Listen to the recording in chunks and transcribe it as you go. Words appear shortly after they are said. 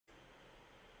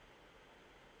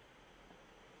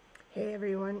Hey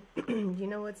everyone, you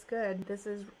know what's good? This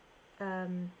is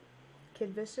Kid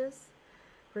Vicious,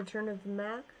 Return of the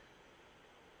Mack.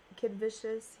 Kid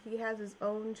Vicious, he has his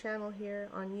own channel here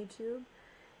on YouTube,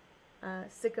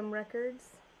 Sikkim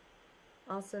Records,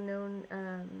 also known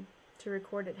to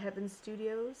record at Heaven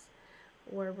Studios,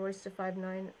 where Royce da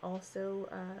 5'9" also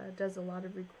does a lot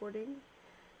of recording,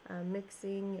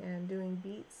 mixing, and doing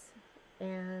beats,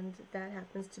 and that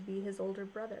happens to be his older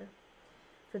brother,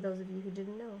 for those of you who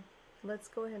didn't know. Let's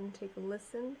go ahead and take a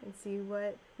listen and see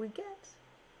what we get.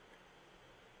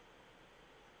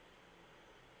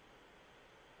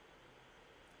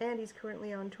 And he's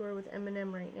currently on tour with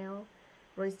Eminem right now.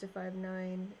 Royce da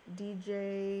 5'9",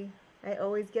 DJ, I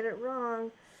always get it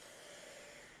wrong.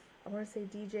 I want to say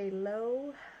DJ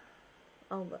Low.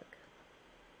 I'll look.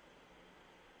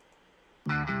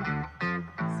 Sorry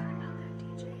about that,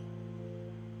 DJ.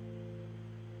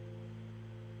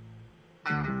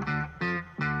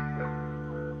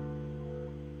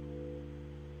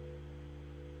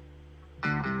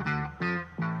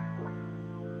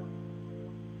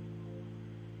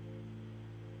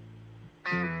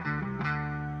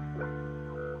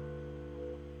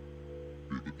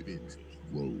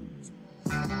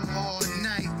 All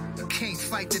night, can't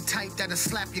fight the type that'll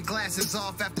slap your glasses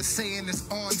off after saying it's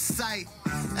on sight.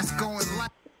 That's going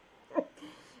like.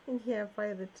 You can't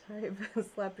fight the type and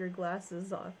slap your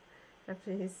glasses off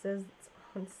after he says it's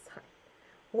on site.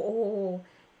 Oh,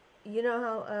 you know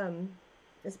how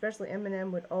especially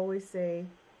Eminem would always say,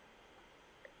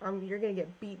 you're gonna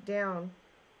get beat down.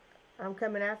 I'm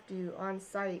coming after you on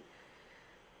sight.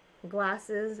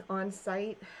 Glasses on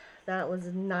sight. That was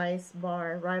a nice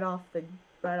bar right off the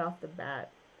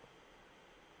bat.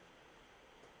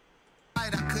 I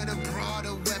could have brought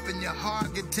a weapon, your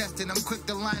heart get tested. I'm quick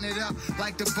to line it up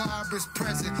like the barber's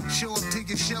present. Show up to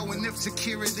your show and if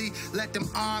security let them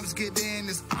arms get in,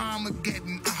 it's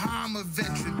Armageddon. I'm a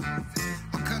veteran.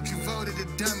 My country voted a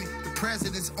dummy. The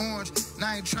president's orange. And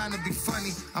I ain't trying to be funny.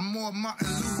 I'm more Martin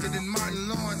Luther than Martin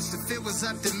Lawrence. If it was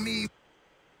up to me.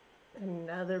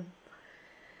 Another.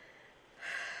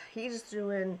 He just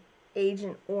threw in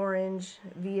Agent Orange,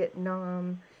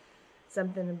 Vietnam,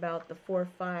 something about the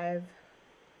 4-5,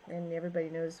 and everybody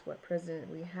knows what president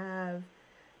we have.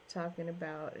 Talking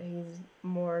about he's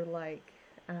more like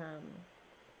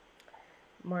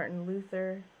Martin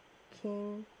Luther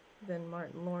King than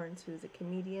Martin Lawrence, who's a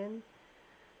comedian.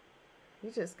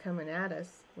 He's just coming at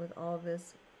us with all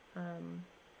this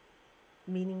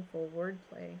meaningful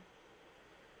wordplay.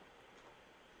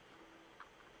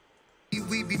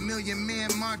 We be million men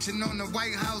marching on the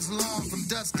White House lawn from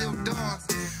dusk till dawn.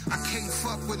 I can't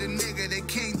fuck with a nigga that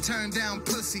can't turn down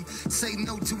pussy. Say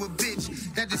no to a bitch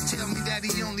that just tell me that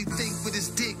he only think with his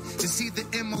dick. It's either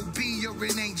M.O.B. or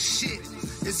it ain't shit.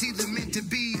 It's either meant to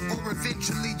be or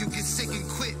eventually you get sick and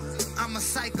quit. I'm a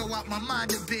psycho out my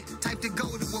mind a bit. Type to go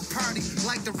to a party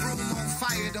like the room on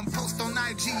fire. Them post on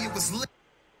IG it was lit.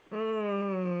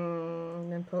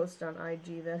 And then post on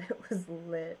IG that it was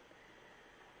lit.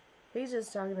 He's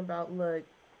just talking about, look,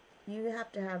 you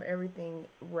have to have everything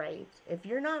right. If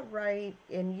you're not right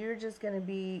and you're just going to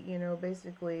be,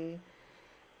 basically,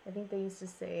 I think they used to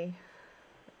say,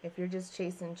 if you're just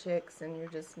chasing chicks and you're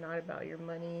just not about your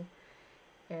money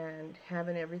and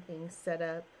having everything set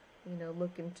up,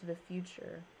 look into the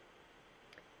future.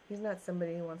 He's not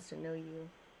somebody who wants to know you.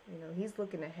 He's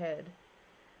looking ahead,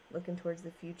 looking towards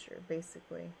the future,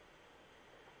 basically.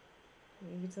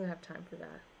 He doesn't have time for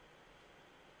that.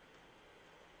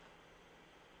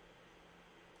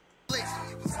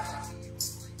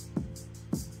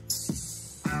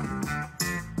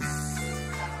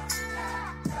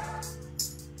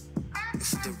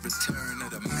 It's the return of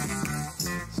the Mack.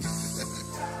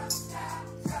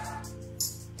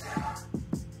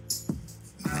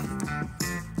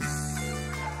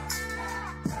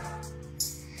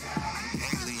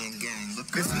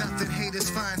 There's nothing haters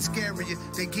find scarier.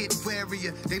 They get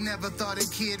warier. They never thought a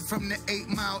kid from the 8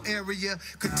 Mile area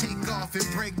could take off and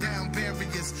break down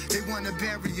barriers. They wanna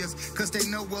bury us, cause they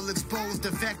know we'll expose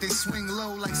the fact they swing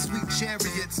low like sweet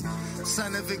chariots.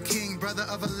 Son of a king, brother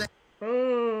of a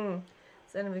legend.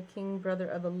 Son of a king, brother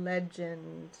of a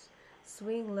legend.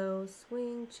 Swing low,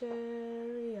 swing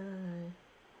chariot.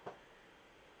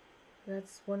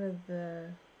 That's one of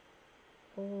the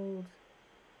old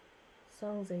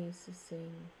songs I used to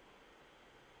sing.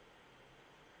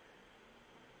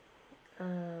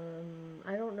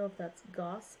 I don't know if that's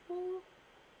gospel.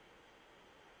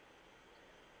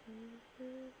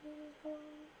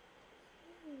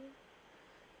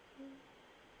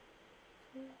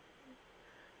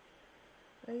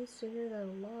 I used to hear that a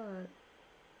lot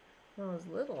when I was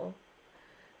little.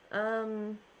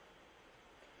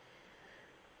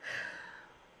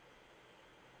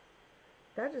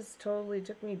 That just totally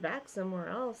took me back somewhere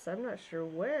else. I'm not sure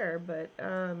where, but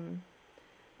let me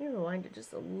rewind it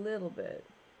just a little bit.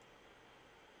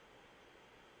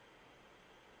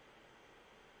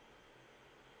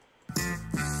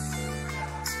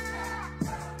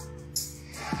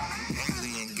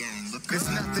 Alien gang, look, there's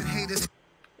nothing haters.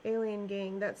 Alien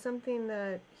Gang, that's something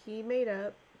that he made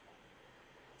up.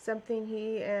 Something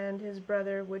he and his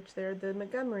brother, which they're the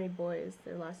Montgomery boys,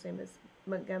 their last name is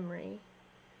Montgomery.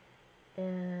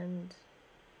 And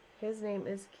his name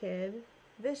is Kid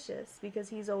Vicious because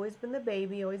he's always been the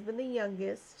baby, always been the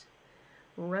youngest,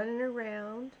 running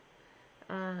around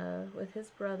with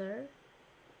his brother,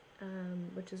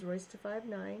 which is Royce to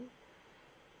 5'9".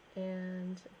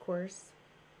 And of course,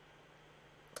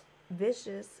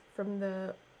 Vicious, from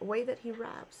the way that he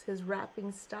raps, his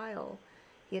rapping style,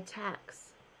 he attacks.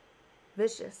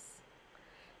 Vicious.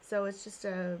 So it's just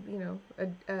a, you know,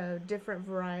 a different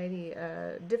variety,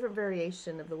 a different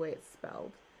variation of the way it's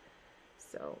spelled.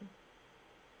 So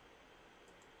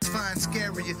Find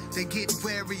scarier, they get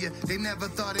warier. They never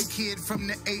thought a kid from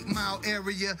the 8 Mile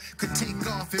area could take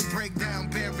off and break down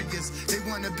barriers. They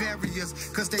wanna bury us,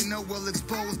 cause they know we'll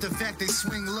expose the fact they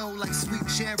swing low like sweet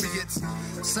chariots.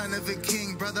 Son of a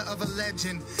king, brother of a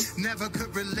legend, never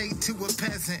could relate to a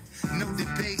peasant. No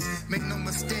debate, make no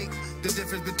mistake, the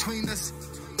difference between us,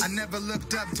 I never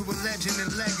looked up to a legend in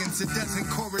leggings, it doesn't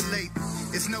correlate.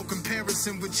 It's no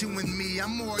comparison with you and me.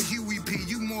 I'm more Huey P,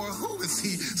 you more who is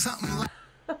he? Something like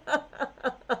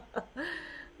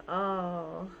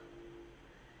oh,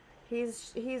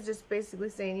 he's just basically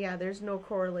saying, yeah, there's no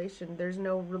correlation, there's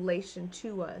no relation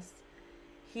to us.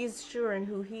 He's sure in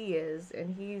who he is,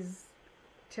 and he's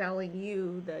telling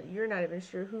you that you're not even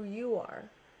sure who you are,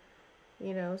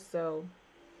 you know. So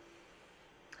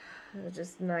it's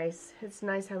just nice. It's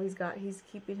nice how he's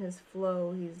keeping his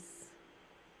flow. It's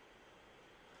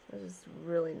just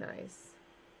really nice.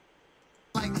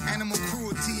 like animal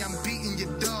cruelty, I'm beating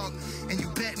your dog, and you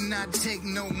better not take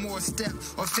no more step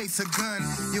or face a gun.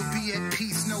 You'll be at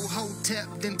peace, no hotep.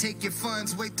 Then take your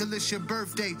funds, wait till it's your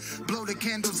birthday, blow the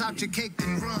candles out your cake,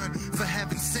 then run. For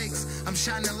heaven's sakes, I'm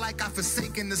shining like I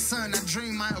forsaken the sun. I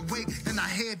dream I awake, then I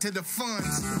head to the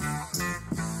funds.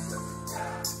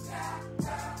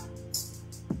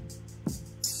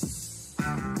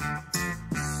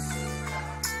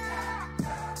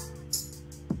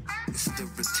 It's the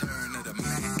return of the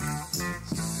Mack.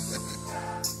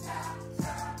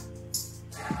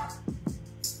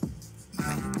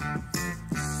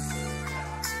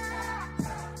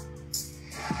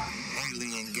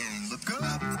 Alien gang, look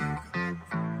up.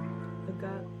 Look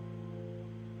up.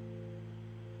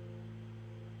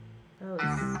 Oh,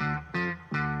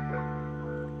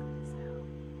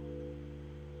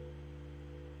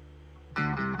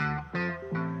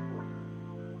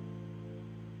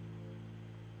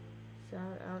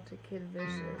 shout out to Kid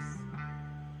Vicious.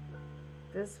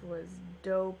 This was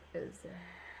dope as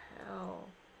hell.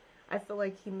 I feel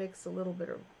like he mixed a little bit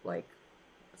of like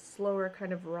slower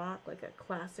kind of rock, like a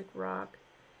classic rock.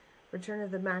 Return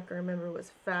of the Mack, I remember,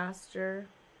 was faster.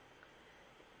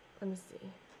 Let me see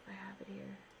if I have it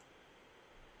here.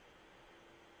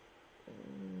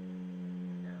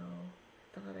 No,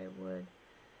 thought I would.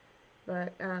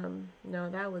 But no,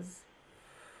 that was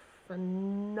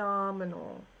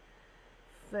phenomenal.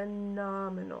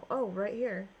 Phenomenal. Oh, right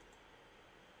here.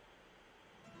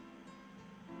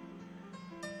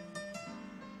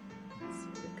 Let's see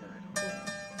what we got. Hold on.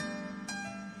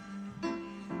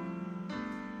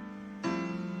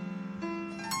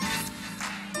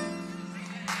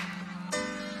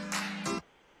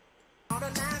 All the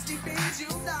nasty things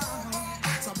you've done,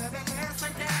 so baby,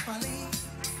 listen carefully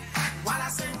while I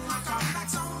sing my comeback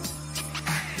song.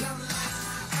 Your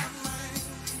lies are mine.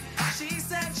 She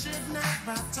said she'd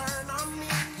never turn on me.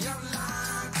 Your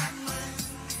lies are mine,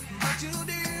 but you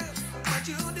did, but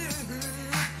you did.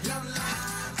 Your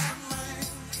lies are mine.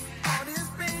 All this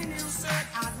pain you said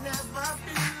I'd never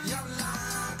feel. Your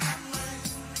lies are mine,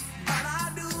 but I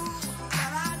do,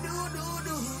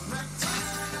 do.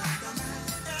 Return of the man,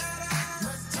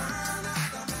 return of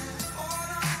the man.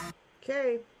 Oh,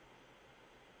 Okay.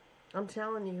 I'm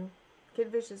telling you,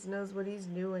 Kid Vicious knows what he's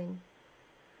doing.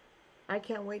 I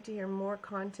can't wait to hear more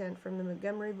content from the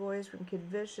Montgomery boys, from Kid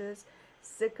Vicious,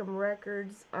 Sick'em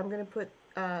Records. I'm going to put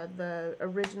the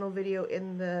original video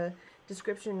in the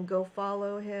description. Go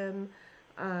follow him.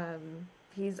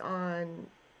 He's on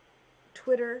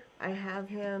Twitter. I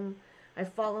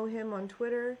follow him on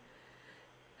Twitter.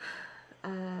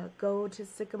 Go to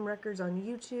Sick'em Records on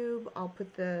YouTube. I'll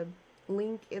put the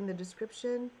link in the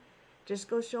description. Just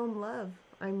go show him love.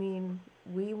 I mean,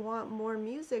 we want more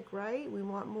music, right? We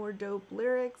want more dope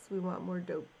lyrics. We want more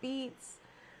dope beats.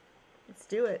 Let's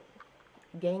do it.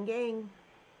 Gang, gang.